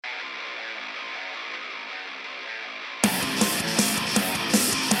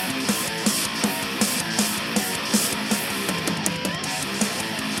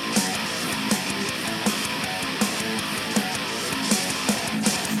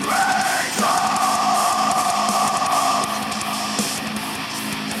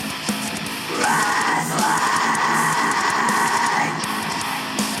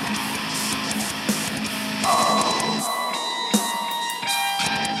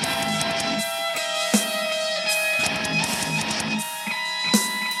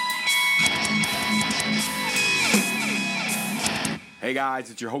Hey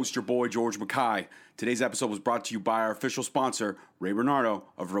guys, it's your host, your boy, George Mackay. Today's episode was brought to you by our official sponsor, Ray Bernardo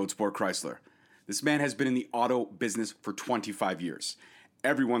of Road Sport Chrysler. This man has been in the auto business for 25 years.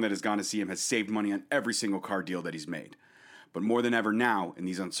 Everyone that has gone to see him has saved money on every single car deal that he's made. But more than ever now, in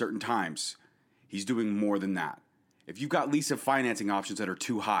these uncertain times, he's doing more than that. If you've got lease and financing options that are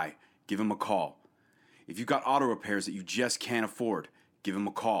too high, give him a call. If you've got auto repairs that you just can't afford, give him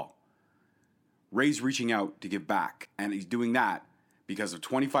a call. Ray's reaching out to give back, and he's doing that because of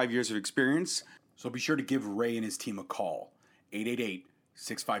 25 years of experience. So be sure to give Ray and his team a call,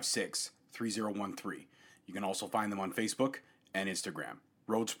 888-656-3013. You can also find them on Facebook and Instagram,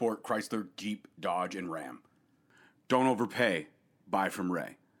 Road Sport Chrysler, Jeep, Dodge, and Ram. Don't overpay. Buy from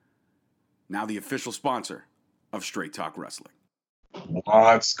Ray. Now the official sponsor of Straight Talk Wrestling.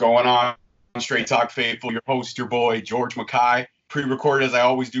 What's going on, Straight Talk faithful? Your host, your boy, George Mackay. Pre-recorded as I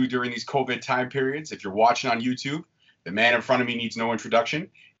always do during these COVID time periods. If you're watching on YouTube, the man in front of me needs no introduction.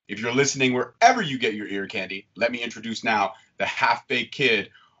 If you're listening wherever you get your ear candy, let me introduce now the half-baked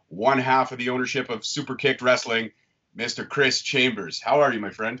kid, one half of the ownership of Superkick Wrestling, Mr. Chris Chambers. How are you, my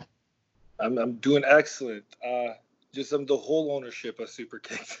friend? I'm doing excellent. I'm the whole ownership of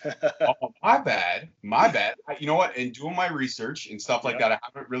Superkick. Oh, my bad. You know what? In doing my research and stuff like that, I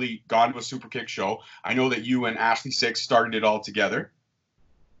haven't really gone to a Superkick show. I know that you and Ashley Six started it all together.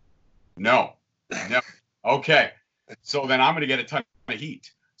 No. Okay. So then I'm going to get a ton of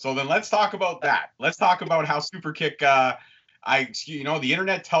heat. So then let's talk about that. Let's talk about how Superkick, the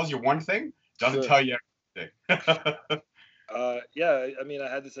internet tells you one thing, doesn't tell you everything. I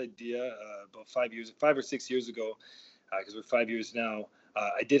had this idea about 5 or 6 years ago, because we're 5 years now.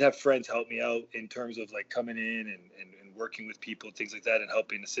 I did have friends help me out in terms of like coming in and working with people, things like that, and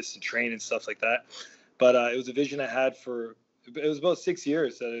helping assist and train and stuff like that. But it was a vision I had it was about 6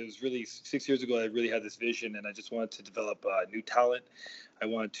 years. It was really 6 years ago I really had this vision, and I just wanted to develop new talent. I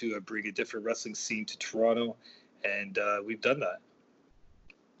wanted to bring a different wrestling scene to Toronto, and we've done that.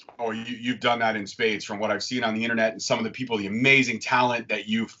 Oh, you've done that in spades from what I've seen on the internet and some of the people, the amazing talent that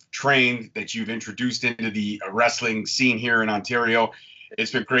you've trained, that you've introduced into the wrestling scene here in Ontario.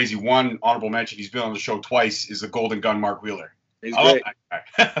 It's been crazy. One honorable mention, he's been on the show twice, is the Golden Gun Mark Wheeler. He's great.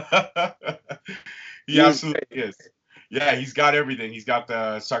 He absolutely is. Yeah, he's got everything. He's got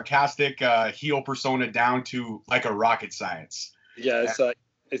the sarcastic heel persona down to like a rocket science. Yeah,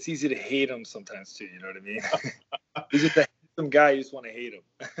 it's easy to hate him sometimes too. You know what I mean? He's just a handsome guy. You just want to hate him.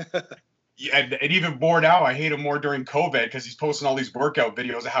 Yeah, and even more now, I hate him more during COVID because he's posting all these workout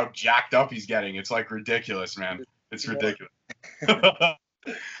videos of how jacked up he's getting. It's like ridiculous, man. It's ridiculous.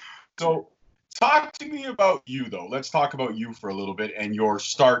 So talk to me about you, though. Let's talk about you for a little bit and your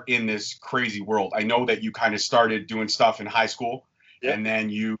start in this crazy world. I know that you kind of started doing stuff in high school, and then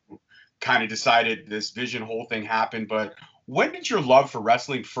you kind of decided this vision whole thing happened. But when did your love for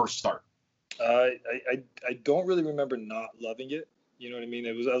wrestling first start? I don't really remember not loving it. You know what I mean?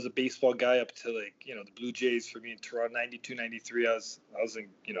 I was a baseball guy up to the Blue Jays for me in Toronto, 92, 93. I was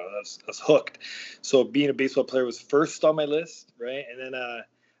hooked. So being a baseball player was first on my list, right? And then I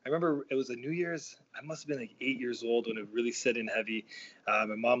remember it was a New Year's. I must have been like 8 years old when it really set in heavy. My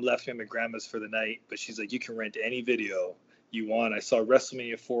mom left me at my grandma's for the night, but she's like, you can rent any video you want. I saw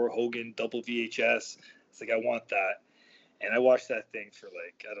WrestleMania 4, Hogan, double VHS. It's like, I want that. And I watched that thing for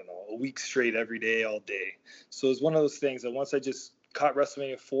a week straight, every day, all day. So it was one of those things that once I just caught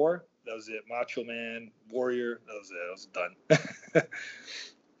WrestleMania 4, that was it. Macho Man, Warrior, that was it. I was done.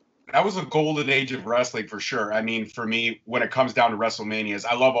 That was a golden age of wrestling for sure. I mean, for me, when it comes down to WrestleManias,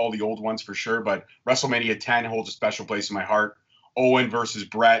 I love all the old ones for sure, but WrestleMania 10 holds a special place in my heart. Owen versus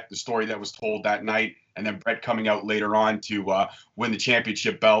Brett, the story that was told that night, and then Brett coming out later on to win the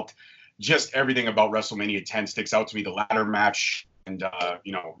championship belt. Just everything about WrestleMania 10 sticks out to me. The ladder match and,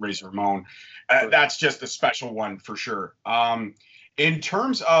 Razor Ramon. That's just a special one for sure. In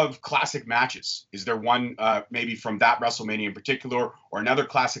terms of classic matches, is there one maybe from that WrestleMania in particular or another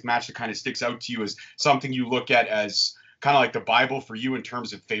classic match that kind of sticks out to you as something you look at as kind of like the Bible for you in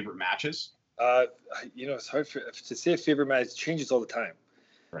terms of favorite matches? It's hard to say a favorite match. It changes all the time.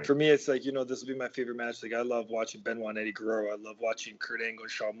 Right. For me, it's like, this will be my favorite match. Like, I love watching Benoit and Eddie Guerrero. I love watching Kurt Angle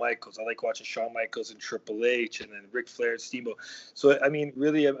and Shawn Michaels. I like watching Shawn Michaels and Triple H and then Ric Flair and Steamboat. So, I mean,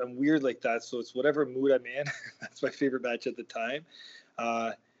 really, I'm weird like that. So it's whatever mood I'm in. That's my favorite match at the time.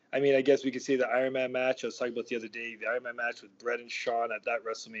 I guess we could say the Iron Man match I was talking about the other day, the Iron Man match with Bret and Shawn at that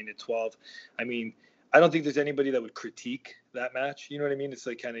WrestleMania 12. I mean, I don't think there's anybody that would critique that match. You know what I mean? It's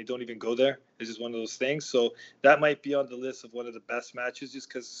like kind of don't even go there. It's just one of those things. So that might be on the list of one of the best matches, just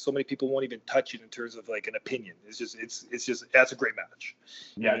because so many people won't even touch it in terms of like an opinion. It's just that's a great match.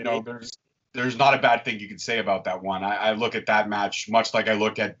 Yeah, there's not a bad thing you can say about that one. I look at that match much like I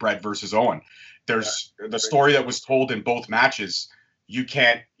look at Brett versus Owen. There's the story that was told in both matches. You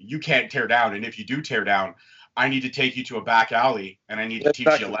can't tear down, and if you do tear down, I need to take you to a back alley, and I need to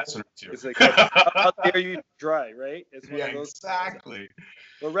teach you a lesson or two. It's like, how dare you dry, right? It's one of those exactly.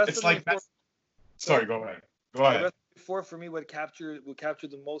 Well, It's like that's. Sorry, go ahead. Go ahead. Before, for me, what captured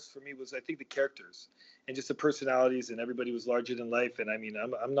the most for me was, I think, the characters and just the personalities, and everybody was larger than life. And I mean,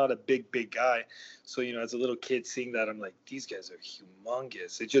 I'm not a big guy, so as a little kid seeing that, I'm like, these guys are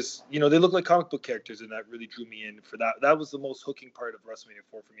humongous. It just they look like comic book characters, and that really drew me in for that. That was the most hooking part of WrestleMania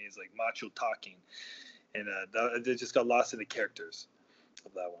 4 for me, is like Macho talking, and they just got lost in the characters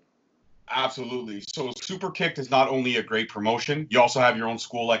of that one. Absolutely. So Super Kicked is not only a great promotion, you also have your own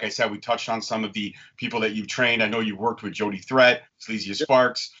school. Like I said, we touched on some of the people that you've trained. I know you worked with Jody Threat, Sleazy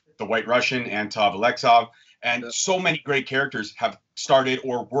Sparks, the White Russian, Antov Alexov, and so many great characters have started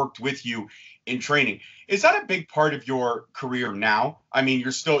or worked with you in training. Is that a big part of your career now? I mean,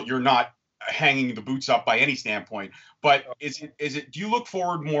 you're not hanging the boots up by any standpoint, but is it do you look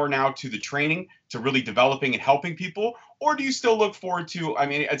forward more now to the training, to really developing and helping people, or do you still look forward to, I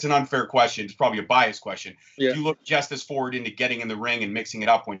mean, it's an unfair question, it's probably a biased question, do you look just as forward into getting in the ring and mixing it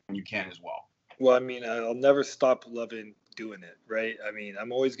up when you can as well? Well, I mean, I'll never stop loving doing it, right? I mean,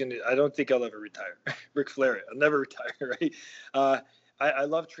 I don't think I'll ever retire. Ric Flair, I'll never retire, right? I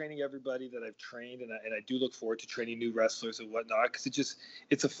love training everybody that I've trained, and I do look forward to training new wrestlers and whatnot, because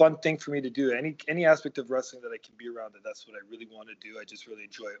it's a fun thing for me to do. Any aspect of wrestling that I can be around, that's what I really want to do. I just really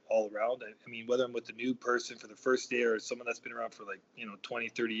enjoy it all around. I mean, whether I'm with a new person for the first day or someone that's been around for 20,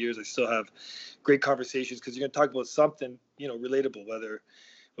 30 years, I still have great conversations, because you're going to talk about something, relatable, whether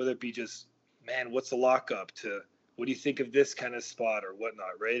it be just, man, what's the lockup, to what do you think of this kind of spot or whatnot,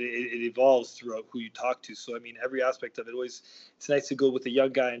 right? It evolves throughout who you talk to. So, I mean, every aspect of it, it's nice to go with a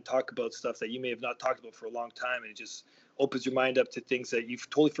young guy and talk about stuff that you may have not talked about for a long time. And it just opens your mind up to things that you've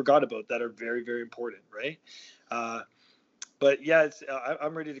totally forgot about that are very, very important, right? But yeah,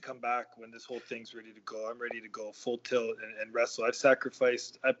 I'm ready to come back when this whole thing's ready to go. I'm ready to go full tilt and wrestle.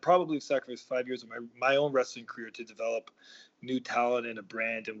 I probably sacrificed 5 years of my own wrestling career to develop new talent and a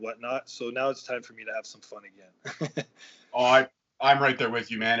brand and whatnot. So now it's time for me to have some fun again. I'm right there with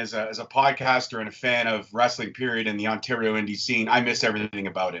you, man. As a podcaster and a fan of wrestling, period, in the Ontario indie scene, I miss everything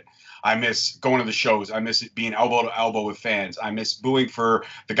about it. I miss going to the shows. I miss it being elbow to elbow with fans. I miss booing for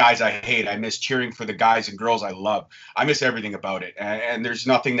the guys I hate. I miss cheering for the guys and girls I love. I miss everything about it. And there's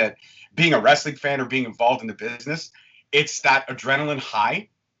nothing that, being a wrestling fan or being involved in the business, it's that adrenaline high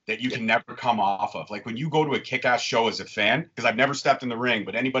that you can never come off of. Like when you go to a kick-ass show as a fan, because I've never stepped in the ring,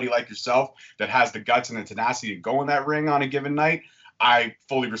 but anybody like yourself that has the guts and the tenacity to go in that ring on a given night, I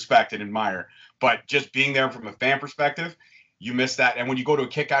fully respect and admire. But just being there from a fan perspective, you miss that. And when you go to a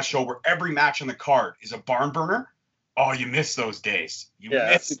kick-ass show where every match on the card is a barn burner, oh, you miss those days. You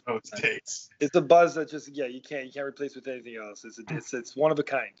miss those days. It's a buzz that just, you can't replace with anything else. It's one of a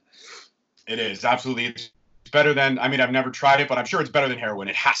kind. It is, absolutely. It's better than, I mean, I've never tried it, but I'm sure it's better than heroin.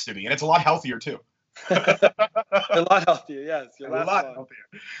 It has to be. And it's a lot healthier, too. A lot healthier, yes. A lot healthier.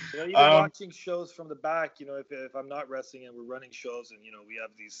 Even watching shows from the back, if I'm not wrestling and we're running shows and, we have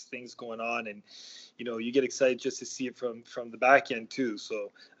these things going on and, you get excited just to see it from the back end, too.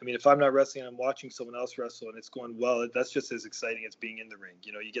 So, I mean, if I'm not wrestling and I'm watching someone else wrestle and it's going well, that's just as exciting as being in the ring.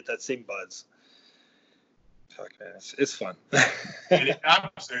 You get that same buzz. Fuck, man, it's fun.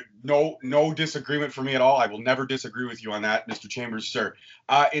 No disagreement for me at all. I will never disagree with you on that, Mr. Chambers, sir.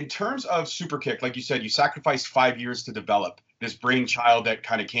 In terms of Super Kick, like you said, you sacrificed 5 years to develop this brainchild that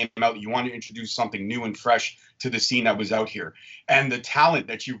kind of came out. You wanted to introduce something new and fresh to the scene that was out here. And the talent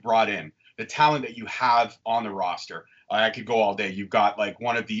that you brought in, the talent that you have on the roster, I could go all day. You've got like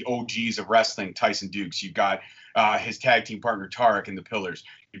one of the OGs of wrestling, Tyson Dukes. You've got his tag team partner, Tarek, and the Pillars.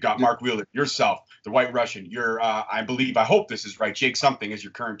 You've got Mark Wheeler, yourself, the White Russian. You're, I hope this is right, Jake Something is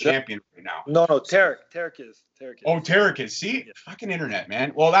your current champion right now. No, Tarek is. Oh, Tarek is. See? Yeah. Fucking internet,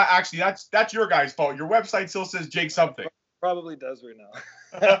 man. Well, that's your guy's fault. Your website still says Jake Something. Probably does right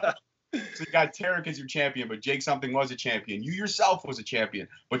now. So you got Tarek as your champion, but Jake Something was a champion. You yourself was a champion,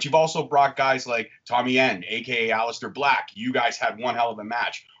 but you've also brought guys like Tommy N, a.k.a. Aleister Black. You guys had one hell of a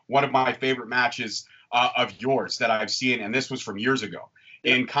match. One of my favorite matches of yours that I've seen, and this was from years ago,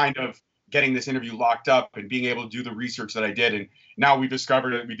 in kind of getting this interview locked up and being able to do the research that I did. And now we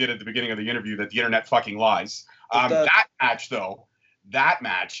discovered that we did at the beginning of the interview that the internet fucking lies. That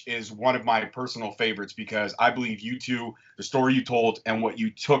match is one of my personal favorites because I believe you two, the story you told and what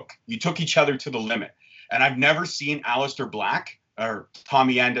you took each other to the limit. And I've never seen Aleister Black or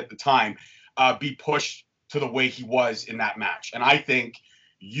Tommy End at the time be pushed to the way he was in that match. And I think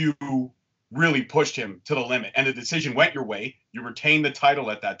you really pushed him to the limit. And the decision went your way. You retained the title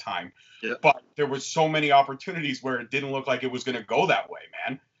at that time. Yeah. But there was so many opportunities where it didn't look like it was going to go that way,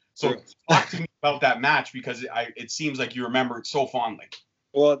 man. So talk to me about that match, because it seems like you remember it so fondly.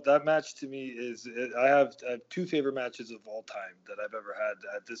 Well, that match to me is I have two favorite matches of all time that I've ever had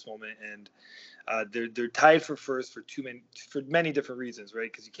at this moment, and they're tied for first for many different reasons,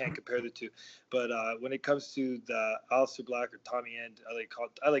 right? Because you can't compare the two. But when it comes to the Aleister Black or Tommy End, I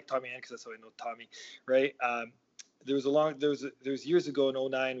like Tommy End because that's how I know Tommy, right? There was years ago in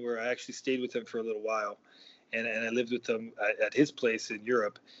 2009 where I actually stayed with him for a little while, and I lived with him at his place in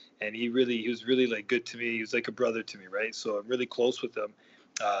Europe, and he was really like good to me. He was like a brother to me, right? So I'm really close with him.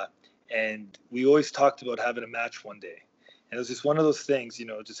 And we always talked about having a match one day. And it was just one of those things,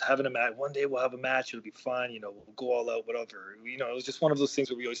 just having a match. One day we'll have a match. It'll be fun. We'll go all out, whatever. It was just one of those things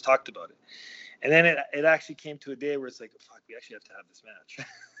where we always talked about it. And then it actually came to a day where it's like, fuck, we actually have to have this match.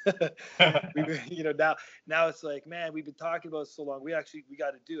 Now it's like, man, we've been talking about it so long. We got to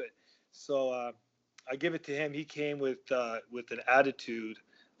do it. So I give it to him. He came with an attitude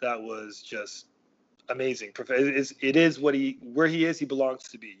that was just amazing. It is where he is, he belongs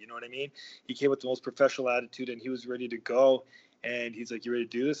to be. You know what I mean? He came with the most professional attitude, and he was ready to go. And he's like, "You ready to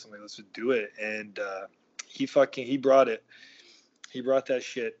do this?" I'm like, "Let's do it." And he brought it. He brought that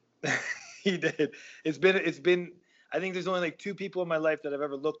shit. He did. It's been. I think there's only like two people in my life that I've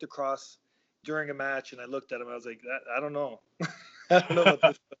ever looked across during a match, and I looked at him. I was like, I don't know. I don't know about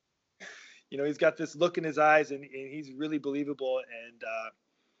this. He's got this look in his eyes, and he's really believable. And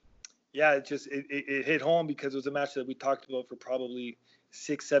yeah, it hit home because it was a match that we talked about for probably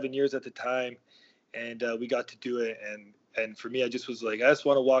 6-7 years at the time, and we got to do it. And for me, I just was like, I just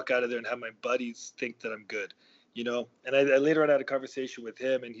want to walk out of there and have my buddies think that I'm good, And I later on had a conversation with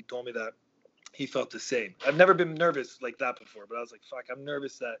him, and he told me that he felt the same. I've never been nervous like that before, but I was like, fuck, I'm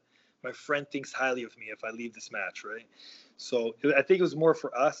nervous that my friend thinks highly of me if I leave this match, right? So I think it was more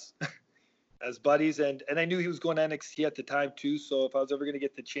for us. As buddies, and I knew he was going to NXT at the time too, so if I was ever going to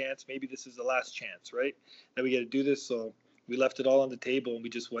get the chance, maybe this is the last chance, right, that we get to do this. So we left it all on the table, and we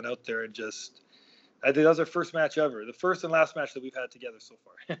just went out there and I think that was our first match ever, the first and last match that we've had together so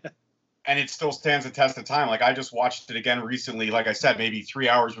far. And it still stands the test of time. Like, I just watched it again recently, like I said, maybe 3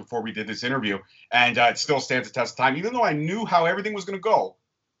 hours before we did this interview, and it still stands the test of time. Even though I knew how everything was going to go,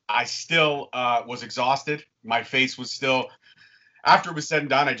 I still was exhausted. My face was still... After it was said and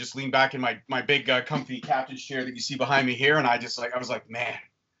done, I just leaned back in my big comfy captain's chair that you see behind me here, and I was like, man,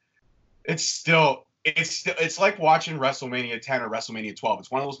 it's like watching WrestleMania 10 or WrestleMania 12.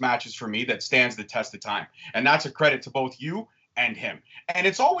 It's one of those matches for me that stands the test of time, and that's a credit to both you and him. And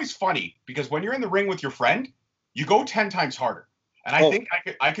it's always funny because when you're in the ring with your friend, you go 10 times harder. And I think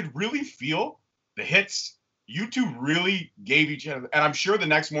I could really feel the hits. You two really gave each other, and I'm sure the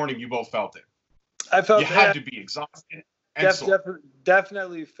next morning you both felt it. I felt you had to be exhausted.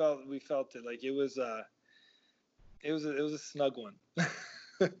 Definitely we felt it. Like it was a snug one.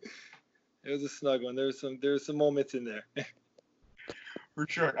 It was a snug one. There was some moments in there. For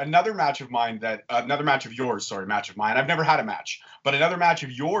sure. Another match of mine I've never had a match, but another match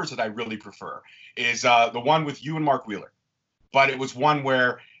of yours that I really prefer is the one with you and Mark Wheeler. But it was one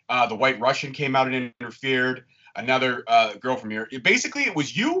where the White Russian came out and interfered. Another girl from here. Basically, it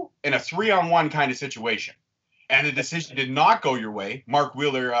was you in a 3-on-1 kind of situation. And the decision did not go your way. Mark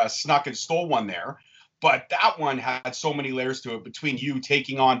Wheeler snuck and stole one there. But that one had so many layers to it, between you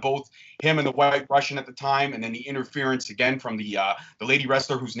taking on both him and the White Russian at the time, and then the interference again from the lady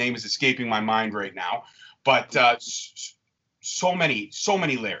wrestler whose name is escaping my mind right now. But so many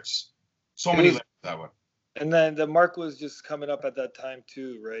layers. So many layers to that one. And then the Mark was just coming up at that time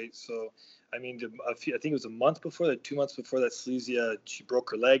too, right? So, I mean, I think it was a month before that, 2 months before that, Sleazia, she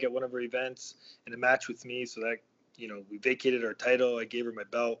broke her leg at one of her events in a match with me. So that, we vacated our title. I gave her my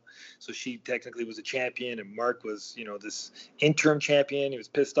belt. So she technically was a champion, and Mark was, this interim champion. He was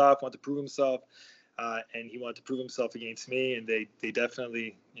pissed off, wanted to prove himself. And he wanted to prove himself against me. And they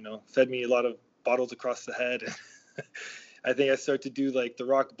definitely, fed me a lot of bottles across the head. I think I started to do like the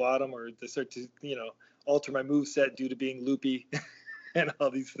rock bottom, or they start to, alter my moveset due to being loopy and all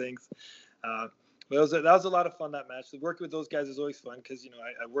these things. But that was a lot of fun, that match. Working with those guys is always fun because,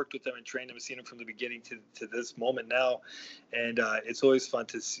 I worked with them and trained them and seen them from the beginning to this moment now. And it's always fun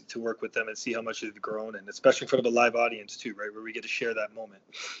to work with them and see how much they've grown, and especially in front of a live audience too, right, where we get to share that moment.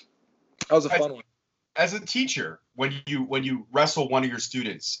 That was a fun one. As a teacher, when you wrestle one of your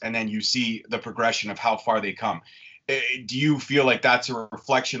students and then you see the progression of how far they come, do you feel like that's a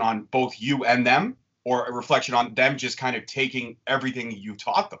reflection on both you and them, or a reflection on them just kind of taking everything you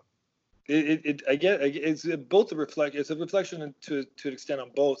taught them? It's both it's a reflection to an extent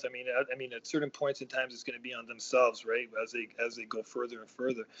on both. I mean, at certain points in times, it's going to be on themselves, right? As they go further and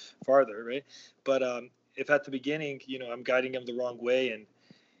farther, right? But if at the beginning, I'm guiding them the wrong way, and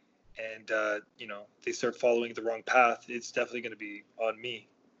they start following the wrong path, it's definitely going to be on me,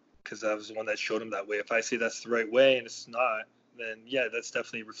 because I was the one that showed them that way. If I say that's the right way and it's not, then yeah, that's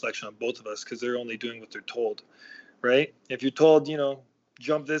definitely a reflection on both of us, because they're only doing what they're told, right? If you're told,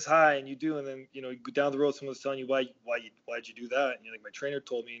 jump this high, and you do, and then you go down the road, someone's telling you why'd you do that, and like my trainer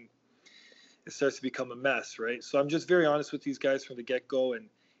told me, it starts to become a mess, right? So I'm just very honest with these guys from the get-go, and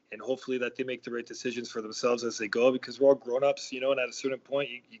hopefully that they make the right decisions for themselves as they go, because we're all grown-ups, and at a certain point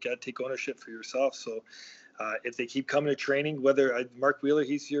you got to take ownership for yourself. So if they keep coming to training, whether Mark Wheeler,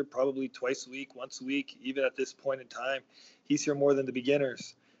 he's here probably twice a week, once a week, even at this point in time, he's here more than the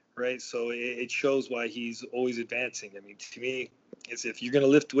beginners, right? So it shows why he's always advancing. I mean, to me, is if you're going to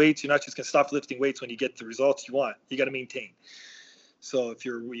lift weights, you're not just going to stop lifting weights when you get the results you want. You got to maintain. So if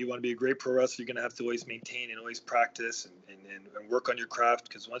you want to be a great pro wrestler, you're going to have to always maintain and always practice and work on your craft,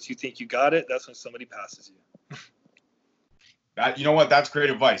 because once you think you got it, that's when somebody passes you. You know what? That's great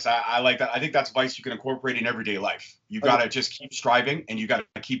advice. I like that. I think that's advice you can incorporate in everyday life. You got to just keep striving, and you got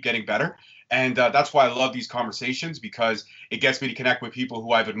to keep getting better. And that's why I love these conversations, because it gets me to connect with people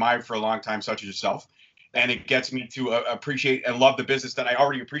who I've admired for a long time, such as yourself. And it gets me to appreciate and love the business that I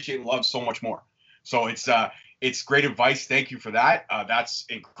already appreciate and love so much more. So it's great advice. Thank you for that. That's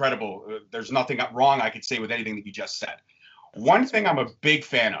incredible. There's nothing wrong I could say with anything that you just said. One thing I'm a big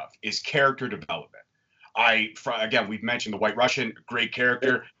fan of is character development. Again, we've mentioned the White Russian, great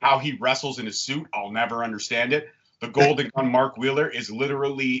character. How he wrestles in his suit, I'll never understand it. The Golden Gun Mark Wheeler is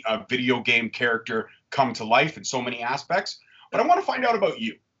literally a video game character come to life in so many aspects. But I want to find out about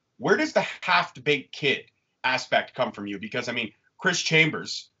you. Where does the half-baked kid aspect come from you? Because, I mean, Chris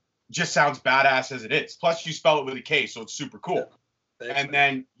Chambers just sounds badass as it is. Plus, you spell it with a K, so it's super cool. Thanks, and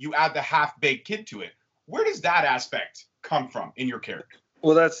then you add the half-baked kid to it. Where does that aspect come from in your character?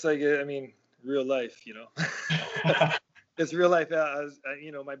 Well, that's real life, It's real life.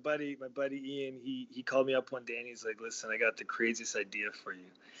 My buddy Ian, he called me up one day and he's like, listen, I got the craziest idea for you.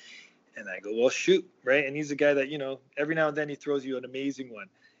 And I go, well, shoot, right? And he's a guy that, every now and then he throws you an amazing one.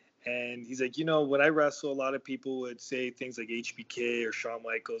 And he's like, when I wrestle, a lot of people would say things like HBK or Shawn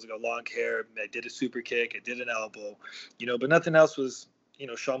Michaels. I got long hair. I did a super kick. I did an elbow, but nothing else was,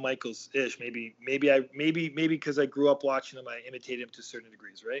 Shawn Michaels-ish. Maybe because I grew up watching him, I imitated him to certain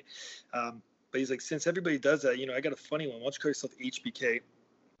degrees, right? But he's like, since everybody does that, I got a funny one. Why don't you call yourself HBK,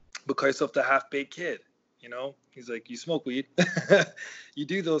 but call yourself the half-baked kid? He's like, you smoke weed, you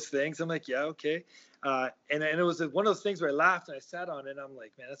do those things. I'm like, yeah, okay. And it was one of those things where I laughed and I sat on it. And I'm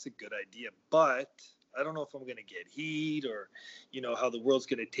like, man, that's a good idea, but I don't know if I'm going to get heat or, how the world's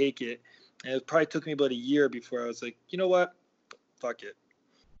going to take it. And it probably took me about a year before I was like, you know what? Fuck it.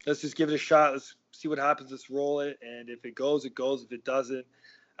 Let's just give it a shot. Let's see what happens. Let's roll it. And if it goes, it goes. If it doesn't,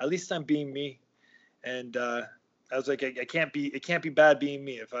 at least I'm being me. And I was like, it can't be bad being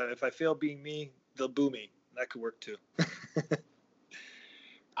me. If I fail being me, they'll boo me. That could work too.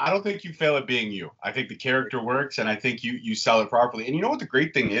 I don't think you fail at being you. I think the character works, and I think you sell it properly. And you know what the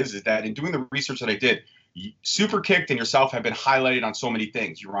great thing is that in doing the research that I did, Super Kicked and yourself have been highlighted on so many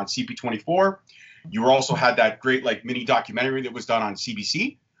things. You were on CP24. You also had that great mini documentary that was done on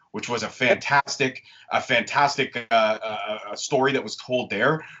CBC, which was a fantastic story that was told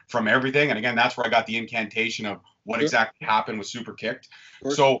there from everything. And again, that's where I got the incantation of what exactly happened with Super Kicked.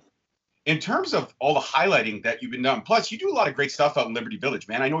 So in terms of all the highlighting that you've been done, plus you do a lot of great stuff out in Liberty Village,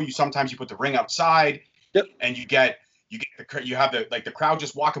 man. I know you sometimes you put the ring outside, and you have the crowd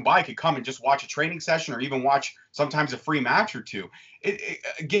just walking by could come and just watch a training session or even watch sometimes a free match or two.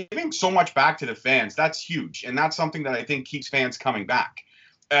 Giving so much back to the fans, that's huge, and that's something that I think keeps fans coming back.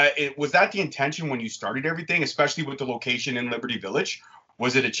 Was that the intention when you started everything, especially with the location in Liberty Village?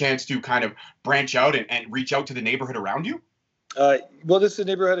 Was it a chance to kind of branch out and reach out to the neighborhood around you? Well, this is the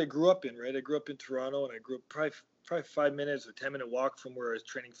neighborhood I grew up in, right? I grew up in Toronto, and I grew up probably 5 minutes or 10-minute walk from where our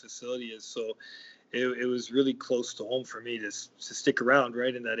training facility is. So it was really close to home for me to stick around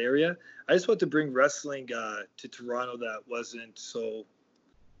right in that area. I just wanted to bring wrestling to Toronto that wasn't so,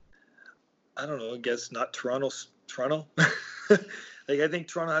 I don't know, I guess not Toronto. I think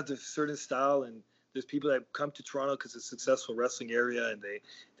Toronto has a certain style, and there's people that come to Toronto because it's a successful wrestling area, and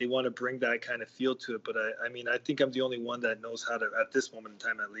they want to bring that kind of feel to it. But I think I'm the only one that knows how to, at this moment in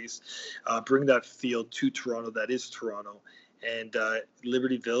time at least, bring that feel to Toronto that is Toronto. And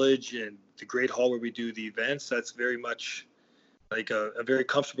Liberty Village and the Great Hall where we do the events, that's very much like a very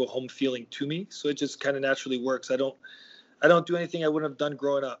comfortable home feeling to me. So it just kind of naturally works. I don't do anything I wouldn't have done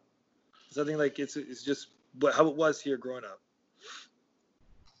growing up. Something like it's just how it was here growing up.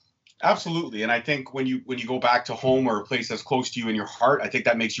 Absolutely. And I think when you go back to home or a place that's close to you in your heart, I think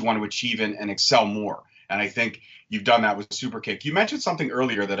that makes you want to achieve and excel more. And I think you've done that with Superkick. You mentioned something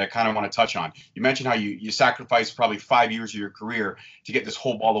earlier that I kind of want to touch on. You mentioned how you sacrificed probably 5 years of your career to get this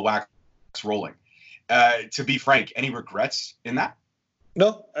whole ball of wax rolling. To be frank, any regrets in that?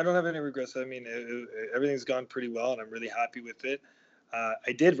 No, I don't have any regrets. I mean, everything's gone pretty well, and I'm really happy with it.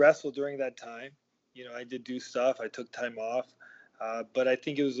 I did wrestle during that time. You know, I did do stuff. I took time off. But I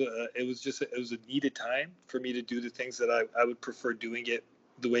think it was a needed time for me to do the things that I would prefer doing it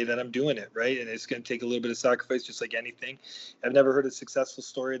the way that I'm doing it, right? And it's going to take a little bit of sacrifice, just like anything. I've never heard a successful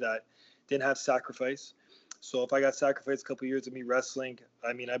story that didn't have sacrifice. So if I got sacrificed a couple of years of me wrestling,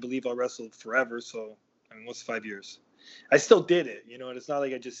 I mean, I believe I'll wrestle forever. So, I mean, what's 5 years? I still did it, you know, and it's not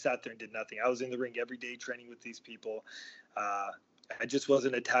like I just sat there and did nothing. I was in the ring every day training with these people. I just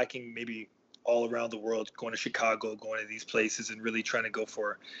wasn't attacking maybe all around the world, going to Chicago, going to these places, and really trying to go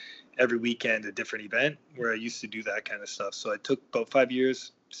for every weekend a different event where I used to do that kind of stuff. So I took about 5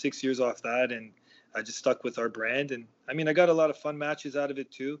 years, 6 years off that, and I just stuck with our brand. And I mean, I got a lot of fun matches out of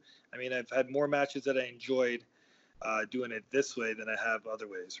it too. I mean, I've had more matches that I enjoyed doing it this way than I have other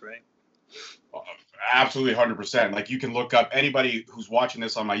ways, right? Absolutely, 100%. Like, you can look up, anybody who's watching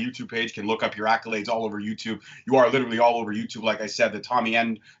this on my YouTube page can look up your accolades all over YouTube. You are literally all over YouTube. Like I said, the Tommy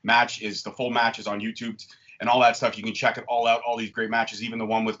End match the full match is on YouTube and all that stuff. You can check it all out, all these great matches, even the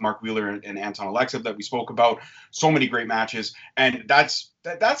one with Mark Wheeler and Anton Alexev that we spoke about. So many great matches. And that's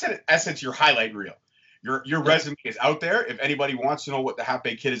in essence your highlight reel. Your resume is out there. If anybody wants to know what the Half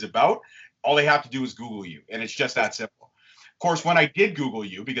Baked Kid is about, all they have to do is Google you. And it's just that simple. Of course, when I did Google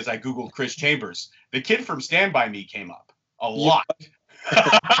you, because I Googled Chris Chambers, the kid from Stand By Me came up a lot.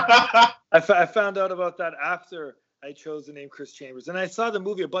 I found out about that after I chose the name Chris Chambers. And I saw the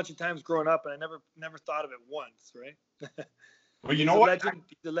movie a bunch of times growing up, and I never thought of it once, right? Well, you know what?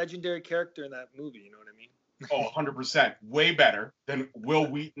 The legendary character in that movie, you know what I mean? Oh, 100%. Way better than Will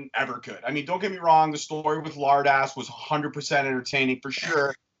Wheaton ever could. I mean, don't get me wrong. The story with Lardass was 100% entertaining for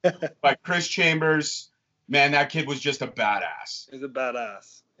sure. But Chris Chambers... man, that kid was just a badass. He's a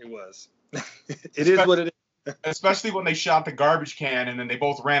badass. It was. It is what it is. Especially when they shot the garbage can and then they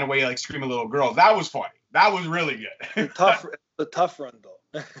both ran away like screaming little girls. That was funny. That was really good. The tough run,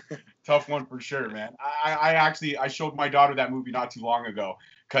 though. Tough one for sure, man. I showed my daughter that movie not too long ago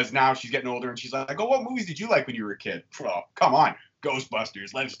because now she's getting older and she's like, oh, what movies did you like when you were a kid? Well, come on.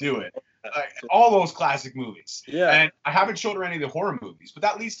 Ghostbusters. Let's do it. All those classic movies. Yeah. And I haven't showed her any of the horror movies, but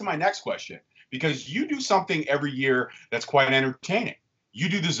that leads to my next question. Because you do something every year that's quite entertaining. You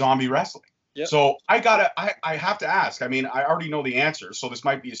do the zombie wrestling. Yep. So I have to ask. I mean, I already know the answer, so this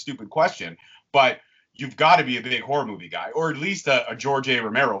might be a stupid question, but you've got to be a big horror movie guy, or at least a George A.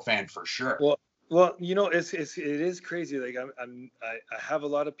 Romero fan for sure. Well, you know, it is crazy. Like I have a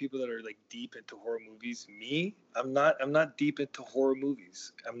lot of people that are like deep into horror movies. Me, I'm not deep into horror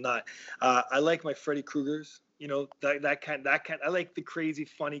movies. I'm not. I like my Freddy Kruegers. You know, that kind. I like the crazy,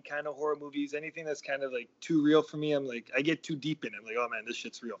 funny kind of horror movies. Anything that's kind of like too real for me, I'm like, I get too deep in it. I'm like, oh man, this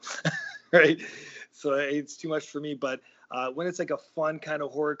shit's real, right? So it's too much for me. But when it's like a fun kind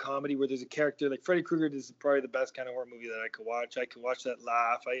of horror comedy where there's a character like Freddy Krueger is probably the best kind of horror movie that I could watch. I could watch that,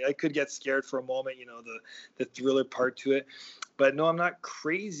 laugh. I could get scared for a moment, you know, the thriller part to it. But no, I'm not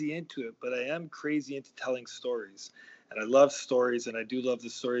crazy into it. But I am crazy into telling stories. And I love stories, and I do love the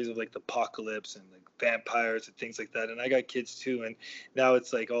stories of like the apocalypse and like vampires and things like that. And I got kids too, and now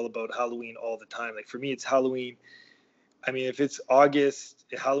it's like all about Halloween all the time. Like for me, it's Halloween. I mean, if it's August,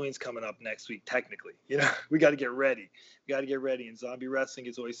 Halloween's coming up next week, technically. You know, we got to get ready. And zombie wrestling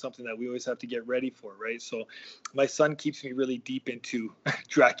is always something that we always have to get ready for, right? So my son keeps me really deep into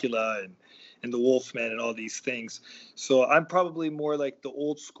Dracula and the Wolfman and all these things. So I'm probably more like the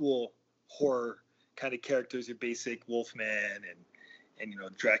old school horror kind of characters, your basic Wolfman and you know,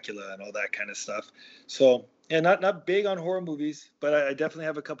 Dracula and all that kind of stuff. So yeah, not big on horror movies, but I definitely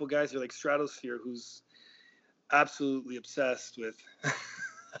have a couple guys who are like Stratosphere, who's absolutely obsessed with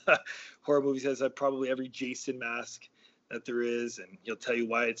horror movies. Has probably every Jason mask that there is, and he'll tell you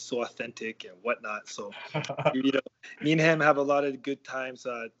why it's so authentic and whatnot. So you know, me and him have a lot of good times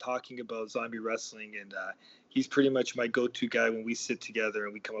talking about zombie wrestling, and he's pretty much my go-to guy when we sit together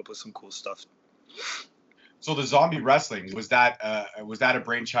and we come up with some cool stuff. So the zombie wrestling, was that a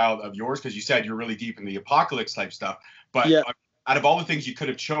brainchild of yours? Because you said you're really deep in the apocalypse type stuff. But yeah. Out of all the things you could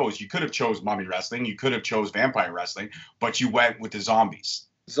have chose mummy wrestling, you could have chose vampire wrestling, but you went with the zombies.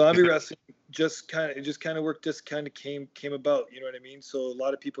 Zombie wrestling just kind of worked, just kind of came about, you know what I mean? So a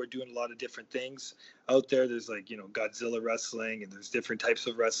lot of people are doing a lot of different things out there. There's like, Godzilla wrestling, and there's different types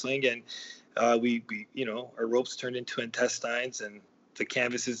of wrestling, and we our ropes turned into intestines, and the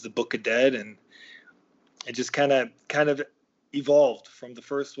canvas is the Book of Dead, and it just kind of evolved from the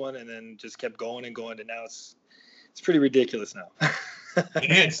first one, and then just kept going and going, and now it's pretty ridiculous now.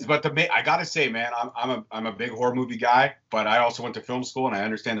 It is, but I gotta say, man, I'm a big horror movie guy, but I also went to film school and I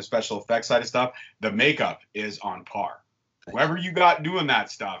understand the special effects side of stuff. The makeup is on par. Whoever you got doing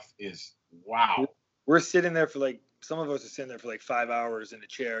that stuff is wow. We're sitting there for some of us are sitting there for 5 hours in a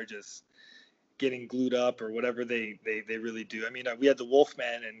chair, just getting glued up or whatever they really do. I mean, we had the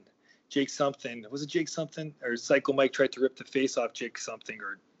Wolfman and Jake something. Was it Jake something? Or Psycho Mike tried to rip the face off Jake something,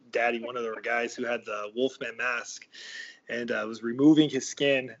 or Daddy, one of the guys who had the Wolfman mask, and was removing his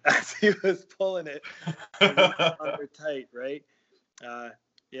skin as he was pulling it under tight, right?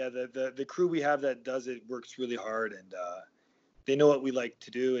 The crew we have that does it works really hard, and they know what we like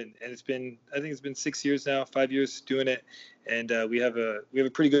to do, and I think it's been 6 years now, 5 years doing it, and we have a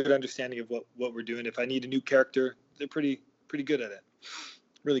pretty good understanding of what we're doing. If I need a new character, they're pretty good at it,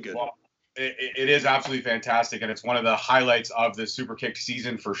 really good. Well, it is absolutely fantastic, and it's one of the highlights of the Super Kick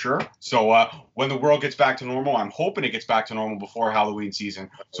season for sure. So when the world gets back to normal, I'm hoping it gets back to normal before Halloween season,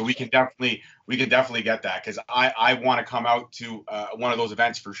 so we can definitely get that, because I want to come out to one of those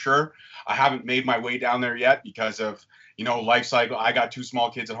events for sure. I haven't made my way down there yet because of life cycle. I got 2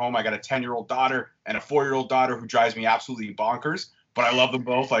 small kids at home. I got a 10-year-old daughter and a 4-year-old daughter who drives me absolutely bonkers, but I love them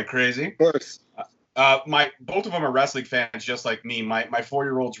both like crazy. Of course. Both of them are wrestling fans just like me. My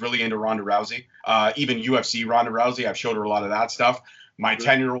 4-year-old's really into Ronda Rousey, even UFC Ronda Rousey. I've showed her a lot of that stuff. My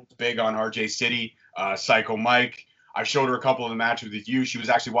 10-year-old's big on RJ City, Psycho Mike. I showed her a couple of the matches with you. She was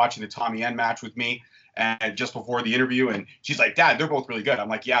actually watching the Tommy End match with me and just before the interview, and she's like, "Dad, they're both really good." I'm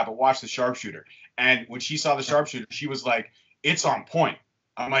like, "Yeah, but watch the sharpshooter." And when she saw the sharpshooter, she was like, "It's on point."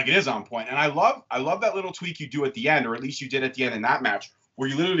 I'm like, "It is on point." And I love that little tweak you do at the end, or at least you did at the end in that match, where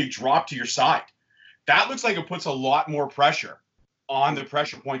you literally drop to your side. That looks like it puts a lot more pressure on the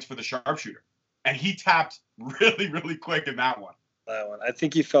pressure points for the sharpshooter. And he tapped really, really quick in that one. I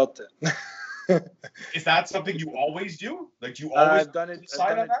think he felt it. Is that something you always do? Like, you always I've done it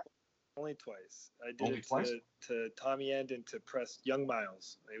only twice. I did it twice? To Tommy End and to Young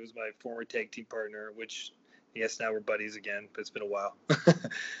Miles. He was my former tag team partner, which, yes, now we're buddies again, but it's been a while.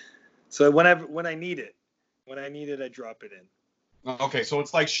 So when I need it, I drop it in. Okay, so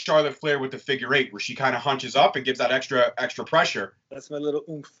it's like Charlotte Flair with the figure 8, where she kind of hunches up and gives that extra pressure. That's my little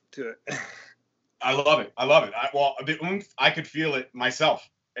oomph to it. I love it. The oomph, I could feel it myself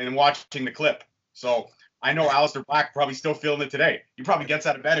and watching the clip. So I know Aleister Black probably still feeling it today. He probably gets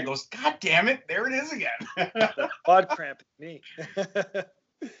out of bed and goes, "God damn it, there it is again." Odd cramp me.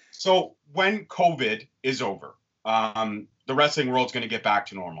 So when COVID is over, the wrestling world's going to get back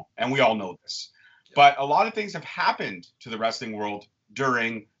to normal, and we all know this. But a lot of things have happened to the wrestling world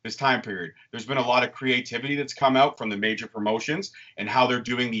during this time period. There's been a lot of creativity that's come out from the major promotions and how they're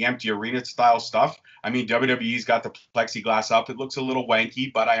doing the empty arena style stuff. I mean, WWE's got the plexiglass up. It looks a little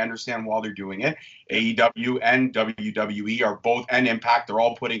wanky, but I understand why they're doing it. AEW and WWE are both, and Impact, they're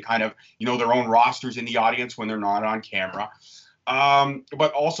all putting kind of, their own rosters in the audience when they're not on camera.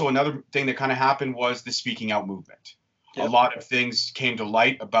 But also another thing that kind of happened was the speaking out movement. Yep. A lot of things came to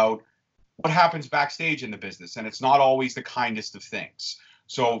light about what happens backstage in the business, and it's not always the kindest of things.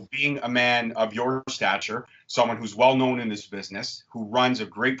 So being a man of your stature, someone who's well known in this business, who runs a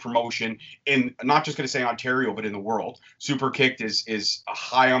great promotion in, not just going to say Ontario, but in the world, Super Kicked is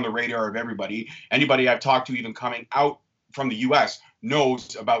high on the radar of everybody. Anybody I've talked to, even coming out from the US,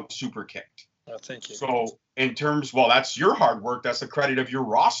 knows about Super Kicked. Oh, thank you. So in terms, that's your hard work. That's the credit of your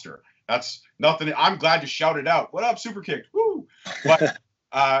roster. That's nothing. I'm glad to shout it out. What up, Super Kicked? Woo! But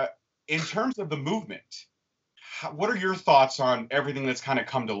in terms of the movement, what are your thoughts on everything that's kind of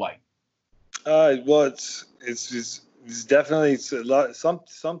come to light? Well, it's definitely a lot.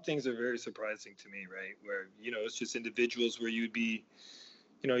 Some things are very surprising to me, right? Where it's just individuals where you'd be,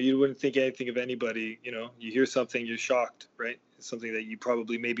 you wouldn't think anything of anybody. You hear something, you're shocked, right? It's something that you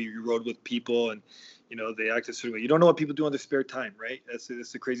probably maybe you rode with people and they act a certain way. You don't know what people do on their spare time, right? That's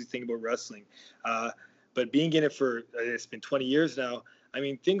the crazy thing about wrestling. But being in it for it's been 20 years now. I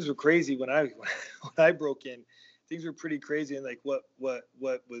mean, things were crazy when I broke in. Things were pretty crazy, and like what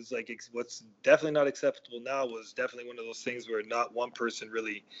was like what's definitely not acceptable now was definitely one of those things where not one person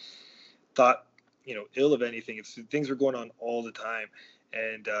really thought ill of anything. If things were going on all the time,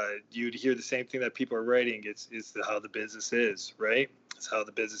 and you'd hear the same thing that people are writing. It's how the business is, right? That's how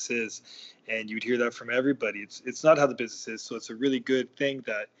the business is. And you'd hear that from everybody. It's not how the business is. So it's a really good thing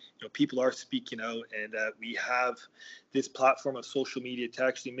that, people are speaking out, and that we have this platform of social media to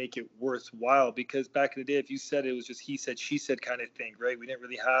actually make it worthwhile. Because back in the day, if you said it was just he said, she said kind of thing, right? We didn't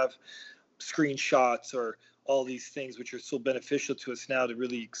really have screenshots or all these things which are so beneficial to us now to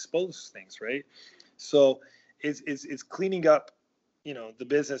really expose things, right? So it's cleaning up, the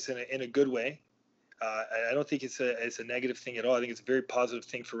business in a good way. I don't think it's a negative thing at all. I think it's a very positive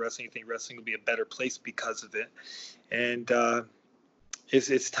thing for wrestling. I think wrestling will be a better place because of it. And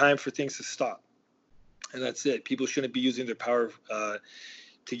it's time for things to stop. And that's it. People shouldn't be using their power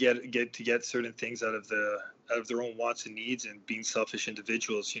to get certain things out of their own wants and needs and being selfish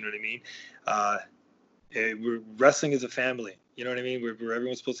individuals. You know what I mean? Wrestling is a family. You know what I mean? Where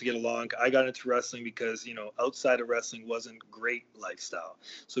everyone's supposed to get along. I got into wrestling because, outside of wrestling wasn't great lifestyle.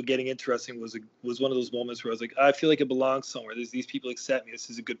 So getting into wrestling was one of those moments where I was like, I feel like it belongs somewhere. These people accept me. This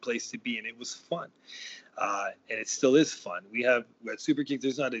is a good place to be. And it was fun. And it still is fun. At Superkick,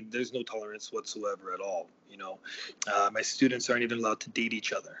 there's no tolerance whatsoever at all. My students aren't even allowed to date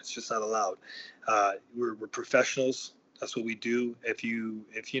each other. It's just not allowed. We're professionals. That's what we do. If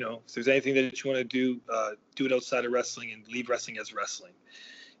there's anything that you want to do it outside of wrestling and leave wrestling as wrestling.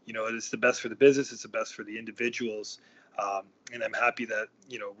 It's the best for the business. It's the best for the individuals. And I'm happy that,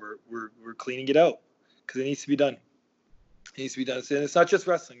 we're cleaning it out because it needs to be done. It needs to be done. And it's not just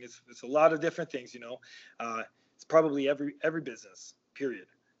wrestling. It's a lot of different things, It's probably every business, period,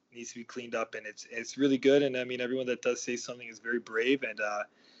 needs to be cleaned up. And it's really good. And I mean, everyone that does say something is very brave, and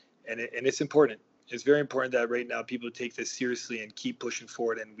it's important. It's very important that right now people take this seriously and keep pushing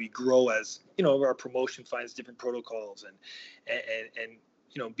forward, and we grow as, our promotion finds different protocols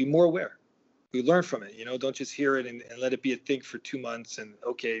and be more aware. We learn from it, don't just hear it and let it be a thing for 2 months and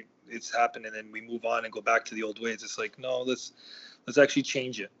okay, it's happened, and then we move on and go back to the old ways. It's like, no, let's actually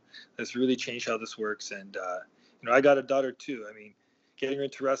change it. Let's really change how this works. And, I got a daughter too. I mean, getting her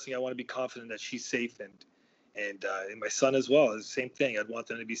into wrestling, I want to be confident that she's safe, and my son as well is the same thing. I'd want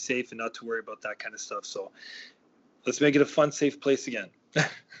them to be safe and not to worry about that kind of stuff. So let's make it a fun, safe place again.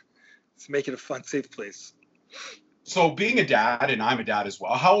 Let's make it a fun, safe place. So being a dad, and I'm a dad as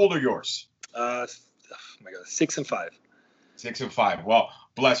well, how old are yours? Oh my God, 6 and 5. 6 and 5. Well,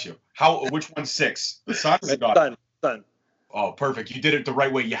 bless you. Which one's 6? The son or the daughter? Son. Oh, perfect. You did it the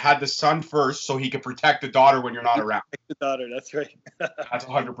right way. You had the son first so he could protect the daughter when you're not around. The daughter, that's right. That's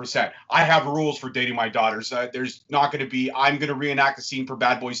 100%. I have rules for dating my daughters. There's not going to be, I'm going to reenact the scene for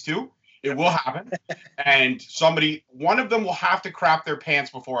Bad Boys 2. It will happen. And one of them will have to crap their pants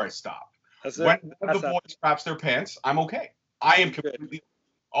before I stop. When one of the boys craps their pants, I'm okay. I am completely,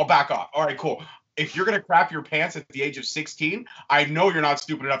 I'll back off. All right, cool. If you're going to crap your pants at the age of 16, I know you're not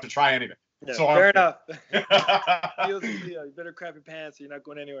stupid enough to try anything. Yeah, so fair enough. You better crap your pants or you're not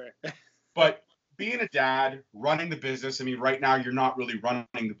going anywhere. But being a dad, running the business, I mean, right now you're not really running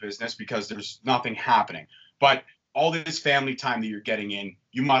the business because there's nothing happening. But all this family time that you're getting in,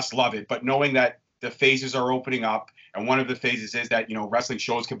 you must love it. But knowing that the phases are opening up, and one of the phases is that, wrestling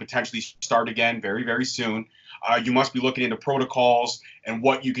shows can potentially start again very, very soon. You must be looking into protocols and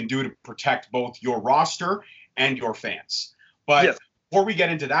what you can do to protect both your roster and your fans. But yes. Before we get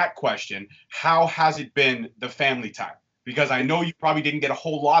into that question, how has it been the family time? Because I know you probably didn't get a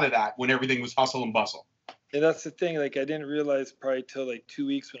whole lot of that when everything was hustle and bustle. Yeah, that's the thing. Like, I didn't realize probably till like 2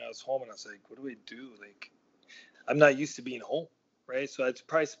 weeks when I was home, and I was like, what do I do? Like, I'm not used to being home, right? So I'd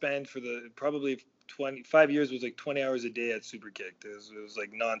probably spend probably 25 years was like 20 hours a day at Superkick. It was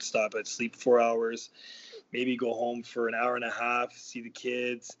like nonstop. I'd sleep 4 hours, maybe go home for an hour and a half, see the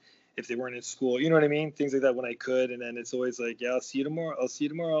kids if they weren't in school, you know what I mean? Things like that when I could. And then it's always like, yeah, I'll see you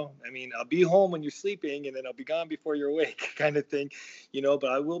tomorrow. I mean, I'll be home when you're sleeping, and then I'll be gone before you're awake kind of thing, but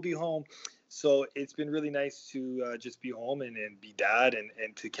I will be home. So it's been really nice to just be home and be dad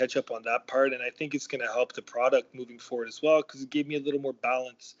and to catch up on that part. And I think it's going to help the product moving forward as well, because it gave me a little more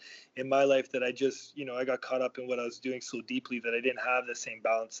balance in my life that I just, I got caught up in what I was doing so deeply that I didn't have the same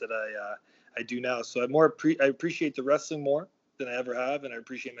balance that I do now. So I appreciate the wrestling more than I ever have, and I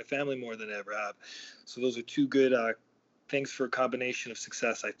appreciate my family more than I ever have. So those are two good things for a combination of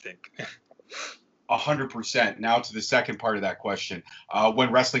success, I think. 100%. Now to the second part of that question.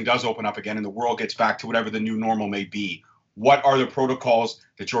 When wrestling does open up again and the world gets back to whatever the new normal may be, what are the protocols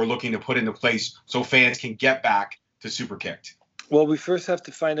that you're looking to put into place so fans can get back to Superkicked? Well, we first have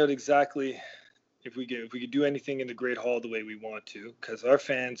to find out exactly if we could do anything in the Great Hall the way we want to, because our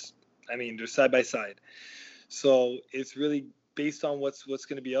fans, I mean, they're side by side. So it's really based on what's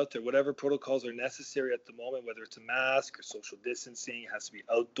going to be out there. Whatever protocols are necessary at the moment, whether it's a mask or social distancing, it has to be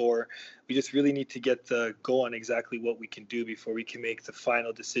outdoor. We just really need to get the go on exactly what we can do before we can make the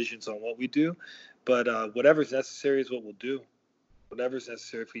final decisions on what we do. But whatever's necessary is what we'll do. Whatever's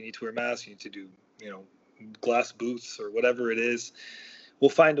necessary. If we need to wear masks, we need to do, glass booths or whatever it is, we'll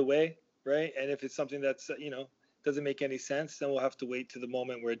find a way, right? And if it's something that's, doesn't make any sense, then we'll have to wait to the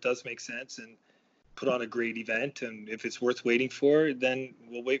moment where it does make sense and put on a great event. And if it's worth waiting for, then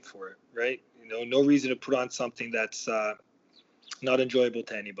we'll wait for it, right? No reason to put on something that's not enjoyable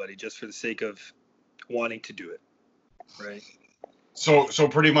to anybody just for the sake of wanting to do it, right? So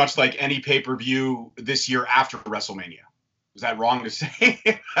pretty much like any pay-per-view this year after WrestleMania. Is that wrong to say?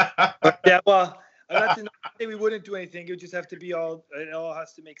 Yeah, well, I'm not to say we wouldn't do anything. It would just have to be it all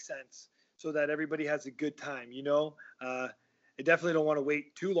has to make sense so that everybody has a good time, I definitely don't want to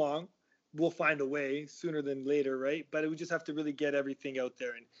wait too long. We'll find a way sooner than later, right? But it would just have to really get everything out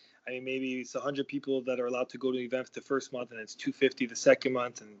there. And I mean, maybe it's 100 people that are allowed to go to the event for the first month, and it's 250 the second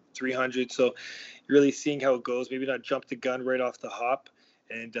month, and 300. So really seeing how it goes. Maybe not jump the gun right off the hop.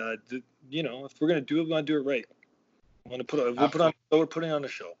 And if we're gonna do it, we want to do it right. We're putting on a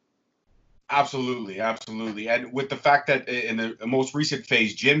show. Absolutely. And with the fact that in the most recent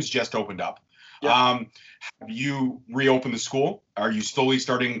phase, gyms just opened up. Yeah. Have you reopened the school? Are you slowly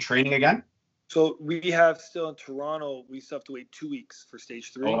starting training again? So we have still in Toronto, we still have to wait 2 weeks for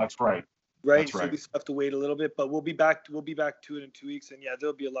stage 3. Oh, that's right. Right. That's right. So we still have to wait a little bit, but we'll be back to it in 2 weeks. And yeah,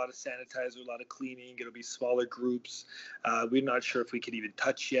 there'll be a lot of sanitizer, a lot of cleaning. It'll be smaller groups. We're not sure if we could even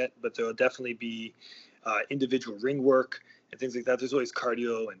touch yet, but there'll definitely be individual ring work and things like that. There's always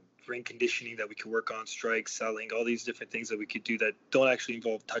cardio and ring conditioning that we can work on, strikes, selling, all these different things that we could do that don't actually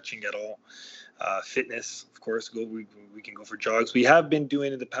involve touching at all. Fitness, of course, we can go for jogs. We have been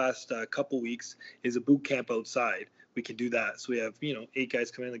doing in the past couple weeks is a boot camp outside. We can do that. So we have 8 guys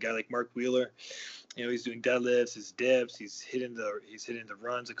coming in. The guy like Mark Wheeler, he's doing deadlifts, his dips, he's hitting the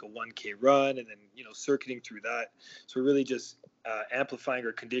runs like a 1K run, and then circuiting through that. So we're really just amplifying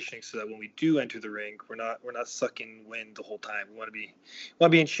our conditioning so that when we do enter the ring, we're not sucking wind the whole time. We want to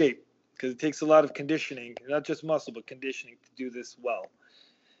be in shape because it takes a lot of conditioning, not just muscle, but conditioning to do this well.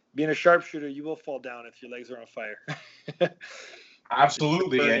 Being a sharpshooter, you will fall down if your legs are on fire.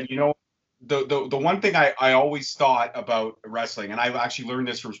 Absolutely. And the one thing I always thought about wrestling, and I actually learned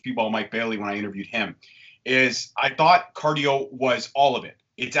this from Speedball Mike Bailey when I interviewed him, is I thought cardio was all of it.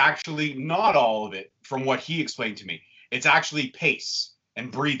 It's actually not all of it from what he explained to me. It's actually pace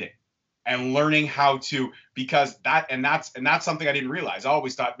and breathing and learning how to, because that's something I didn't realize. I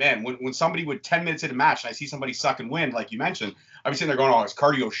always thought, man, when somebody would 10 minutes in a match and I see somebody sucking wind, like you mentioned, I'd be sitting there going, oh, it's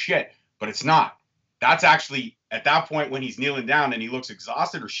cardio shit, but it's not. That's actually, at that point when he's kneeling down and he looks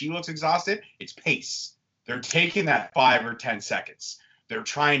exhausted or she looks exhausted, it's pace. They're taking that 5 or 10 seconds. They're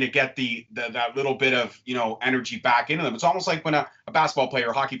trying to get that little bit of energy back into them. It's almost like when a basketball player,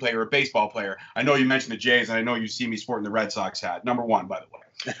 a hockey player, a baseball player. I know you mentioned the Jays, and I know you see me sporting the Red Sox hat, number 1, by the way.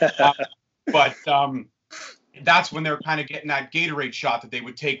 But that's when they're kind of getting that Gatorade shot that they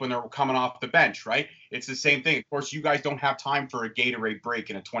would take when they were coming off the bench, right? It's the same thing. Of course, you guys don't have time for a Gatorade break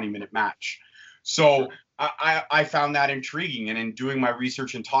in a 20-minute match. So I found that intriguing. And in doing my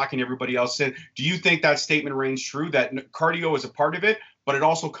research and talking to everybody else, do you think that statement rings true, that cardio is a part of it, but it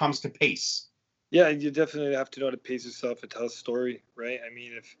also comes to pace? Yeah, you definitely have to know how to pace yourself and tell a story, right? I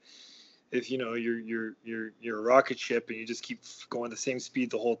mean, if you're a rocket ship and you just keep going the same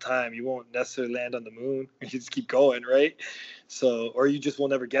speed the whole time, you won't necessarily land on the moon. You just keep going, right? So, or you just will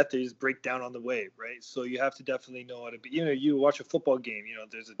never get there. You just break down on the way, right? So you have to definitely know how to be. You watch a football game.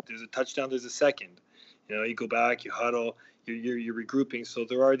 There's a touchdown, there's a second. You go back, you huddle, you're regrouping. So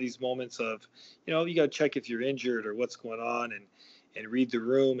there are these moments of, you got to check if you're injured or what's going on, and read the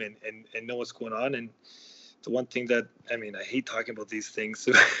room and know what's going on. And the one thing that, I hate talking about these things,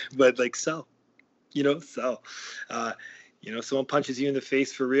 but like sell. Someone punches you in the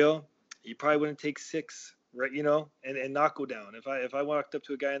face for real, you probably wouldn't take 6, right? And not go down. If I walked up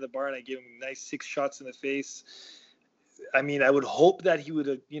to a guy in the bar and I gave him nice 6 shots in the face, I would hope that he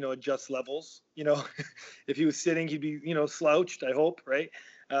would, adjust levels. If he was sitting, he'd be, slouched, I hope, right?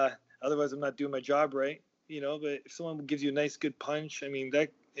 Otherwise, I'm not doing my job right, but if someone gives you a nice, good punch, that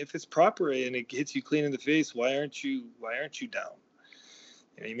if it's proper and it hits you clean in the face, why aren't you down?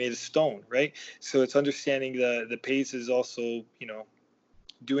 You made a stone, right? So it's understanding the pace is also,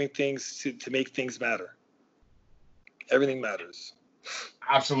 doing things to make things matter. Everything matters.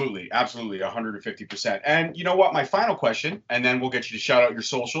 Absolutely. 150%. And you know what? My final question, and then we'll get you to shout out your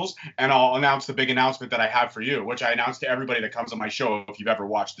socials, and I'll announce the big announcement that I have for you, which I announce to everybody that comes on my show if you've ever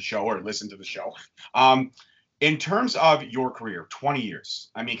watched the show or listened to the show. In terms of your career, 20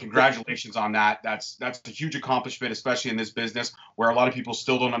 years. I mean, congratulations on that. That's a huge accomplishment, especially in this business where a lot of people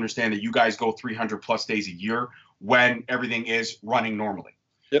still don't understand that you guys go 300 plus days a year when everything is running normally.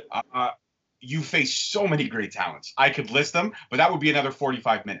 Yep. You face so many great talents. I could list them, but that would be another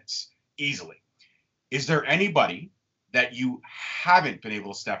 45 minutes easily. Is there anybody that you haven't been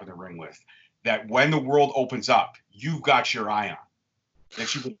able to step in the ring with that when the world opens up, you've got your eye on?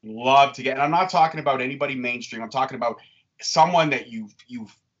 That you would love to get, and I'm not talking about anybody mainstream. I'm talking about someone that you've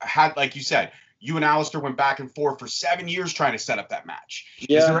had, like you said, you and Alistair went back and forth for 7 years trying to set up that match.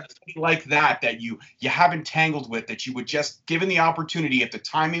 Yeah. Is there anything like that you haven't tangled with that you would just, given the opportunity, if the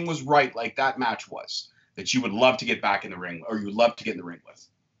timing was right, like that match was, that you would love to get back in the ring, or you would love to get in the ring with?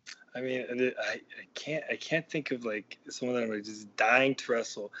 I mean, I can't think of like someone that I'm like just dying to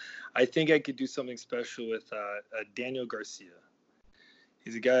wrestle. I think I could do something special with Daniel Garcia.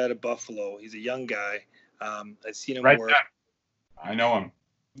 He's a guy out of Buffalo. He's a young guy. I've seen him work. I know him.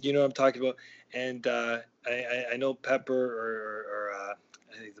 You know what I'm talking about. And I know Pepper or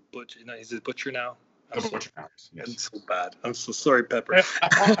I think the butcher. No, he's a butcher now. The butcher now. Yes. I'm so bad. I'm so sorry, Pepper.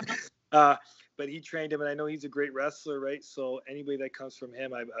 But he trained him, and I know he's a great wrestler, right? So anybody that comes from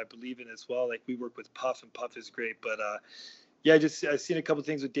him, I believe in as well. Like we work with Puff, and Puff is great. But yeah, I've seen a couple of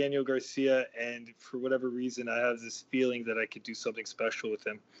things with Daniel Garcia, and for whatever reason, I have this feeling that I could do something special with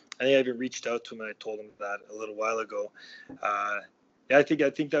him. I think I even reached out to him and I told him that a little while ago. Yeah, I think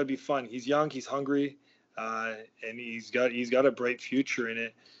that would be fun. He's young, he's hungry, and he's got a bright future in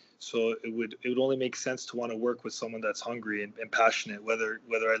it. So it would only make sense to want to work with someone that's hungry and passionate. Whether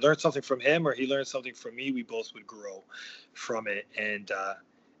I learn something from him or he learns something from me, we both would grow from it. And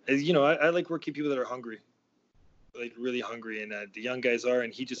you know, I like working with people that are hungry. Like really hungry, and the young guys are,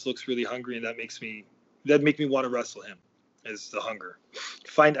 and he just looks really hungry, and that make me want to wrestle him. Is the hunger?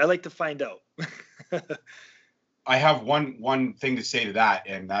 I like to find out. I have one thing to say to that,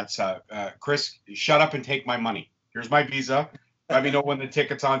 and that's Chris, shut up and take my money. Here's my visa. Let me know when the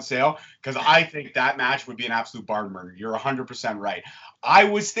ticket's on sale, because I think that match would be an absolute barn burner. You're 100% right. I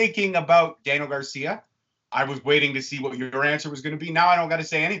was thinking about Daniel Garcia. I was waiting to see what your answer was going to be. Now I don't got to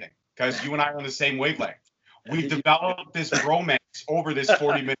say anything because you and I are on the same wavelength. We've developed this romance over this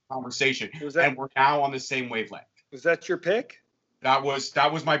 40-minute conversation, and we're now on the same wavelength. Was that your pick? That was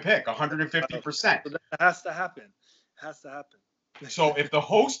my pick, 150%. So that has to happen. So if the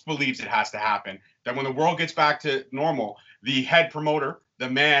host believes it has to happen, then when the world gets back to normal, the head promoter,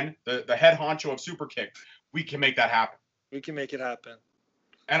 the man, the head honcho of Superkick, we can make that happen. We can make it happen.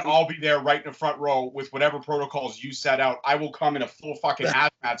 And I'll be there right in the front row with whatever protocols you set out. I will come in a full fucking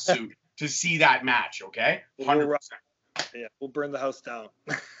hazmat suit to see that match, okay? 100%. Yeah, we'll burn the house down.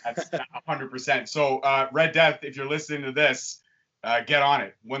 That's 100%. So, Red Death, if you're listening to this, get on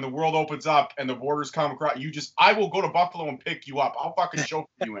it. When the world opens up and the borders come across, I will go to Buffalo and pick you up. I'll fucking chauffeur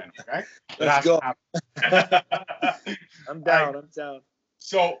you in, okay? Let's go. I'm down.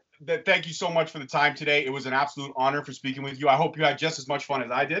 So, thank you so much for the time today. It was an absolute honor for speaking with you. I hope you had just as much fun as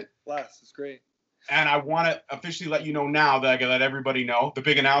I did. Blast. It's great. And I want to officially let you know now that I can let everybody know. The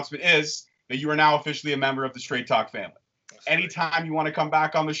big announcement is that you are now officially a member of the Straight Talk family. Anytime you want to come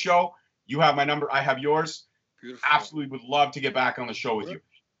back on the show, you have my number. I have yours. Beautiful. Absolutely would love to get back on the show with you.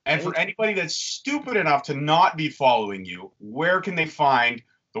 And for anybody that's stupid enough to not be following you, where can they find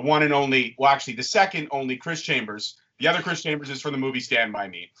the one and only, well, actually the second only Chris Chambers? The other Chris Chambers is from the movie Stand By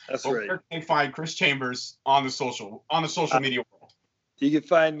Me. That's right. Where can they find Chris Chambers on the social media world? You can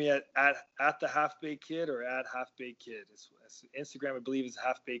find me at the Half Baked Kid or at Half Baked Kid. It's Instagram, I believe, is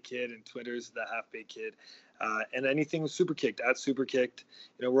Half Baked Kid, and Twitter is the Half Baked Kid. And anything with Superkicked, at Superkicked.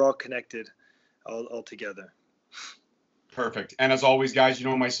 You know, we're all connected, all together. Perfect. And as always, guys, you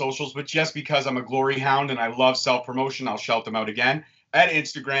know my socials, but just because I'm a glory hound and I love self-promotion, I'll shout them out again. At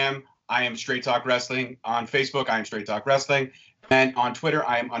Instagram, I am Straight Talk Wrestling. On Facebook, I am Straight Talk Wrestling. And on Twitter,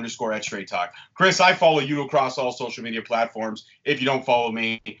 I am _ Straight Talk. Chris, I follow you across all social media platforms. If you don't follow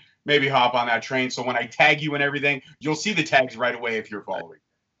me, maybe hop on that train. So when I tag you and everything, you'll see the tags right away if you're following.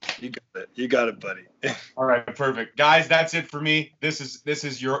 You got it, buddy. All right, perfect. Guys, that's it for me. This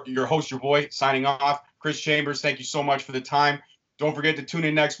is your host, your boy, signing off. Chris Chambers, thank you so much for the time. Don't forget to tune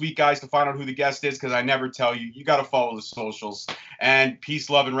in next week, guys, to find out who the guest is, because I never tell you. You got to follow the socials. And peace,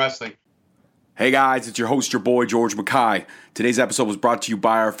 love, and wrestling. Hey guys, it's your host, your boy, George Mackay. Today's episode was brought to you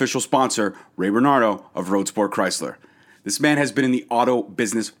by our official sponsor, Ray Bernardo of Road Sport Chrysler. This man has been in the auto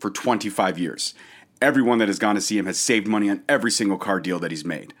business for 25 years. Everyone that has gone to see him has saved money on every single car deal that he's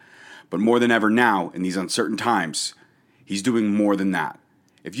made. But more than ever now, in these uncertain times, he's doing more than that.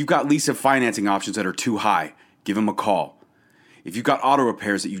 If you've got lease and financing options that are too high, give him a call. If you've got auto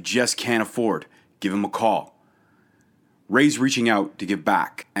repairs that you just can't afford, give him a call. Ray's reaching out to give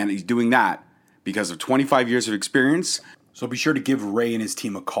back, and he's doing that because of 25 years of experience. So be sure to give Ray and his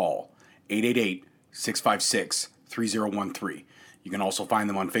team a call, 888-656-3013. You can also find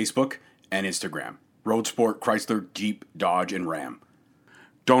them on Facebook and Instagram. Road Sport, Chrysler, Jeep, Dodge, and Ram.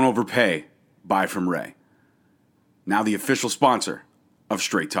 Don't overpay. Buy from Ray. Now the official sponsor of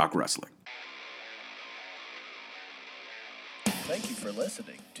Straight Talk Wrestling. Thank you for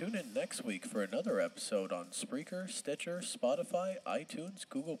listening. Tune in next week for another episode on Spreaker, Stitcher, Spotify, iTunes,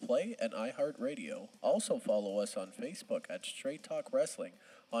 Google Play, and iHeartRadio. Also follow us on Facebook at Straight Talk Wrestling,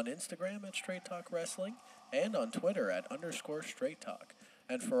 on Instagram at Straight Talk Wrestling, and on Twitter at _Straight Talk.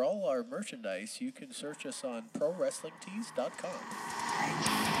 And for all our merchandise, you can search us on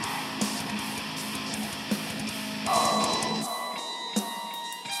ProWrestlingTees.com.